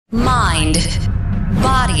Mind,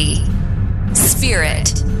 body, spirit.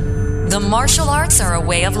 The martial arts are a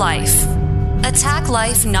way of life. Attack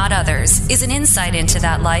Life, Not Others is an insight into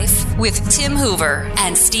that life with Tim Hoover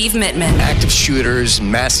and Steve Mittman. Active shooters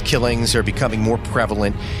and mass killings are becoming more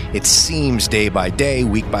prevalent, it seems, day by day,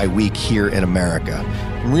 week by week here in America,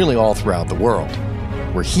 and really all throughout the world.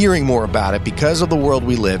 We're hearing more about it because of the world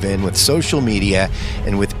we live in with social media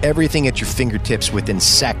and with everything at your fingertips within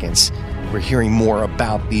seconds. We're hearing more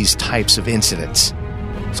about these types of incidents.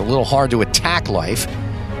 It's a little hard to attack life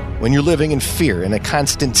when you're living in fear, in a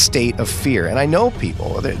constant state of fear. And I know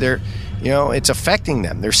people, they're it's affecting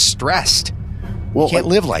them. They're stressed. Well, you can't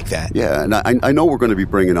live like that. Yeah, and I know we're going to be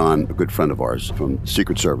bringing on a good friend of ours from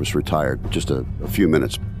Secret Service, retired, just a few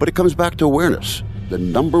minutes. But it comes back to awareness. The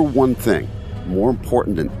number one thing, more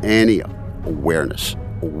important than any awareness.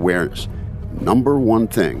 Number one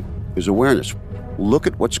thing is awareness. Look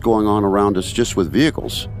at what's going on around us just with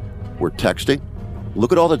vehicles. We're texting.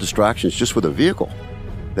 Look at all the distractions just with a vehicle.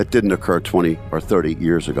 That didn't occur 20 or 30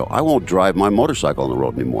 years ago. I won't drive my motorcycle on the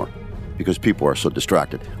road anymore because people are so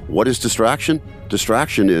distracted. What is distraction?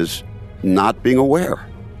 Distraction is not being aware.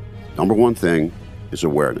 Number one thing is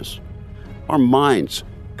awareness. Our minds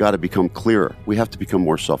got to become clearer. We have to become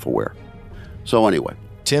more self-aware. So anyway.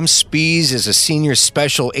 Tim Spies is a senior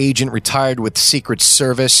special agent retired with the Secret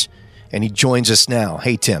Service, and he joins us now.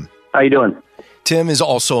 Hey, Tim. How you doing? Tim is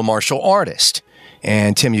also a martial artist.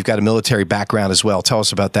 And Tim, you've got a military background as well. Tell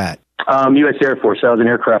us about that. U.S. Air Force. I was an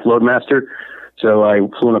aircraft loadmaster. So I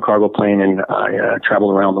flew in a cargo plane and I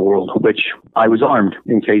traveled around the world, which I was armed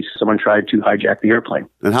in case someone tried to hijack the airplane.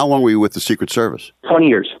 And how long were you with the Secret Service? 20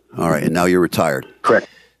 years. All right. And now you're retired. Correct.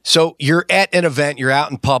 So you're at an event, you're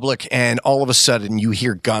out in public, and all of a sudden you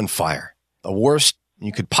hear gunfire. The worst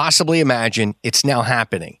you could possibly imagine. It's now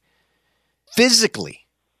happening. Physically,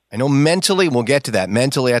 I know mentally, we'll get to that.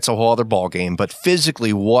 Mentally, that's a whole other ballgame. But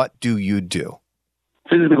physically, what do you do?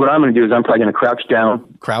 Physically, what I'm going to do is I'm probably going to crouch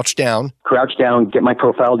down, get my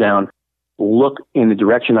profile down, look in the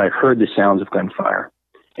direction I heard the sounds of gunfire,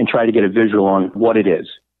 and try to get a visual on what it is,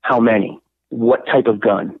 how many, what type of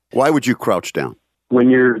gun. Why would you crouch down? When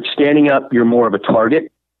you're standing up, you're more of a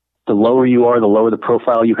target. The lower you are, the lower the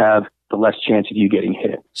profile you have, the less chance of you getting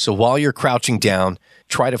hit. So while you're crouching down,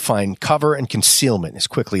 try to find cover and concealment as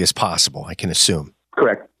quickly as possible, I can assume.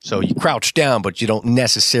 Correct. So you crouch down, but you don't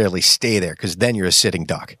necessarily stay there because then you're a sitting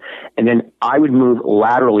duck. And then I would move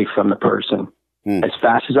laterally from the person as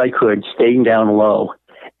fast as I could, staying down low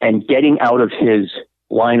and getting out of his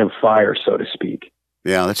line of fire, so to speak.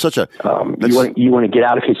 Yeah, that's such a... You want to get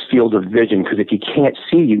out of his field of vision because if he can't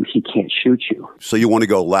see you, he can't shoot you. So you want to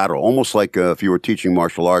go lateral, almost like if you were teaching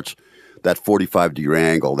martial arts, that 45-degree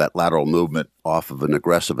angle, that lateral movement off of an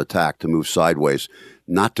aggressive attack to move sideways,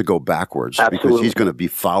 not to go backwards. Absolutely. Because he's going to be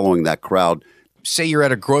following that crowd. Say you're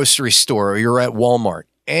at a grocery store or you're at Walmart.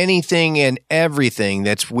 Anything and everything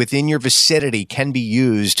that's within your vicinity can be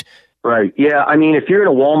used. Right. Yeah. I mean, if you're in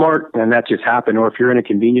a Walmart, and that just happened, or if you're in a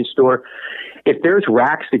convenience store, if there's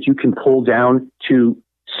racks that you can pull down to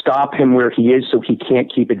stop him where he is so he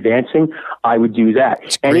can't keep advancing, I would do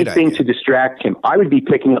that. Anything to distract him. I would be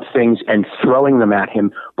picking up things and throwing them at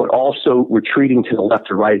him, but also retreating to the left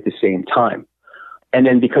or right at the same time. And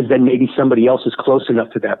then because then maybe somebody else is close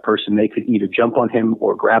enough to that person, they could either jump on him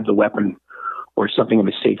or grab the weapon or something of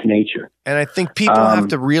a safe nature. And I think people have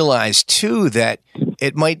to realize, too, that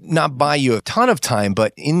it might not buy you a ton of time,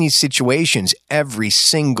 but in these situations, every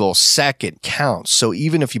single second counts. So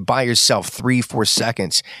even if you buy yourself 3-4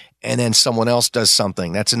 seconds and then someone else does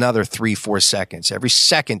something, that's another 3-4 seconds. Every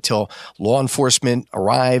second till law enforcement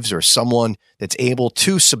arrives or someone that's able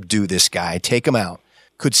to subdue this guy, take him out,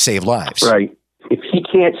 could save lives. Right. If he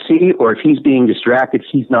can't see or if he's being distracted,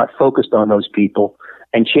 he's not focused on those people.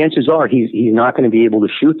 And chances are he's not going to be able to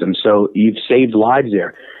shoot them. So you've saved lives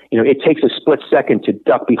there. You know, it takes a split second to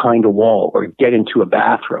duck behind a wall or get into a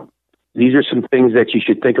bathroom. These are some things that you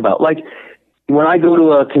should think about. Like when I go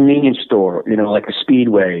to a convenience store, you know, like a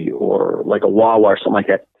Speedway or like a Wawa or something like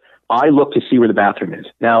that, I look to see where the bathroom is.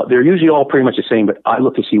 Now, they're usually all pretty much the same, but I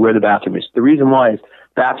look to see where the bathroom is. The reason why is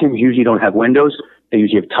bathrooms usually don't have windows. They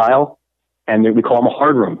usually have tile, and we call them a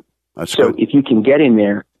hard room. So if you can get in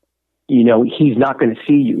there, you know, he's not going to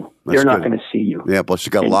see you. They're not going to see you. Yeah, plus you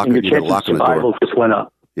got to lock it. And your chances of survival just went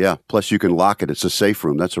up. Yeah, plus you can lock it. It's a safe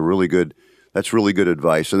room. That's really good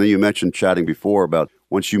advice. And then you mentioned chatting before about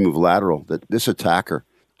once you move lateral, that this attacker,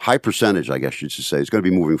 high percentage, I guess you should say, is going to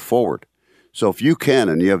be moving forward. So if you can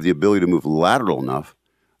and you have the ability to move lateral enough,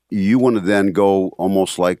 you want to then go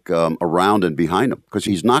almost like around and behind him because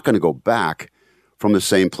he's not going to go back from the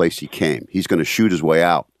same place he came. He's going to shoot his way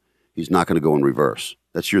out. He's not going to go in reverse.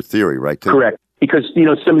 That's your theory, right, Tim? Correct. Because,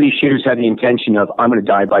 some of these shooters have the intention of, I'm going to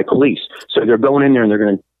die by police. So they're going in there and they're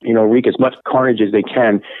going to, wreak as much carnage as they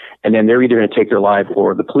can. And then they're either going to take their life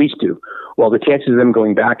or the police do. Well, the chances of them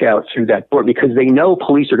going back out through that door, because they know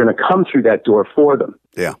police are going to come through that door for them.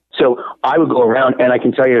 Yeah. So I would go around, and I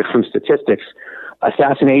can tell you from statistics,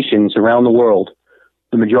 assassinations around the world,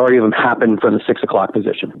 the majority of them happen from the 6 o'clock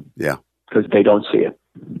position. Yeah. Because they don't see it.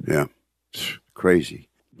 Yeah. Crazy.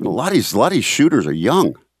 A lot of these shooters are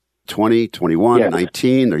young. 20, 21, yes.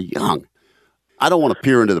 19, they're young. I don't want to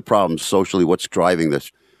peer into the problems socially, what's driving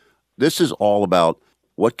this. This is all about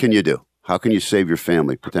what can you do? How can you save your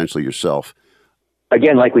family, potentially yourself?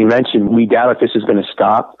 Again, like we mentioned, we doubt if this is going to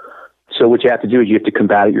stop. So what you have to do is you have to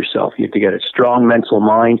combat it yourself. You have to get a strong mental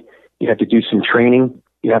mind. You have to do some training.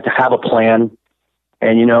 You have to have a plan.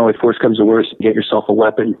 And, if worse comes to worse, get yourself a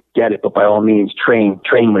weapon, get it. But by all means, train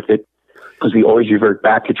with it. Because we always revert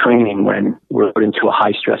back to training when we're put into a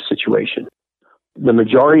high-stress situation. The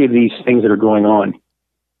majority of these things that are going on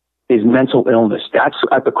is mental illness. That's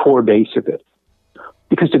at the core base of it.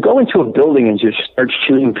 Because to go into a building and just start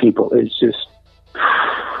shooting people is just,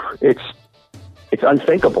 it's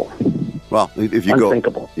unthinkable. Well, if you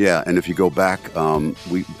unthinkable. And if you go back,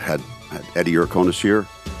 we had Eddie Urkonis here.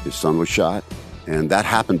 His son was shot, and that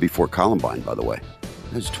happened before Columbine, by the way.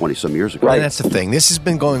 This is 20-some years ago. Right, that's the thing. This has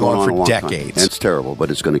been going on for decades. And it's terrible,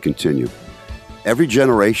 but it's going to continue. Every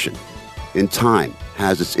generation in time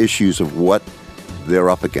has its issues of what they're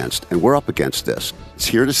up against, and we're up against this. It's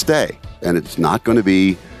here to stay, and it's not going to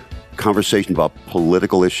be a conversation about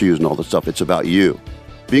political issues and all this stuff. It's about you.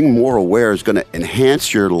 Being more aware is going to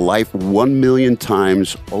enhance your life 1 million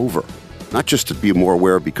times over. Not just to be more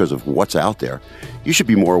aware because of what's out there. You should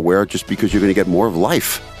be more aware just because you're going to get more of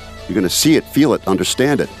life. You're going to see it, feel it,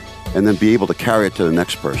 understand it, and then be able to carry it to the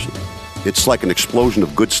next person. It's like an explosion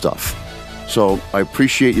of good stuff. So I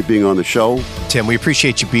appreciate you being on the show. Tim, we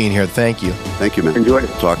appreciate you being here. Thank you. Thank you, man. Enjoyed it.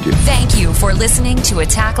 Talk to you. Thank you for listening to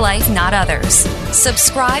Attack Life, Not Others.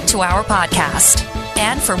 Subscribe to our podcast.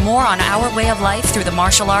 And for more on our way of life through the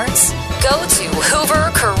martial arts, go to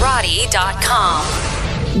hooverkarate.com.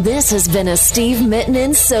 This has been a Steve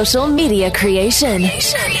Mittinen social media creation.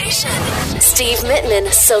 SteveMittinen,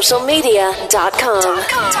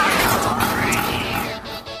 socialmedia.com.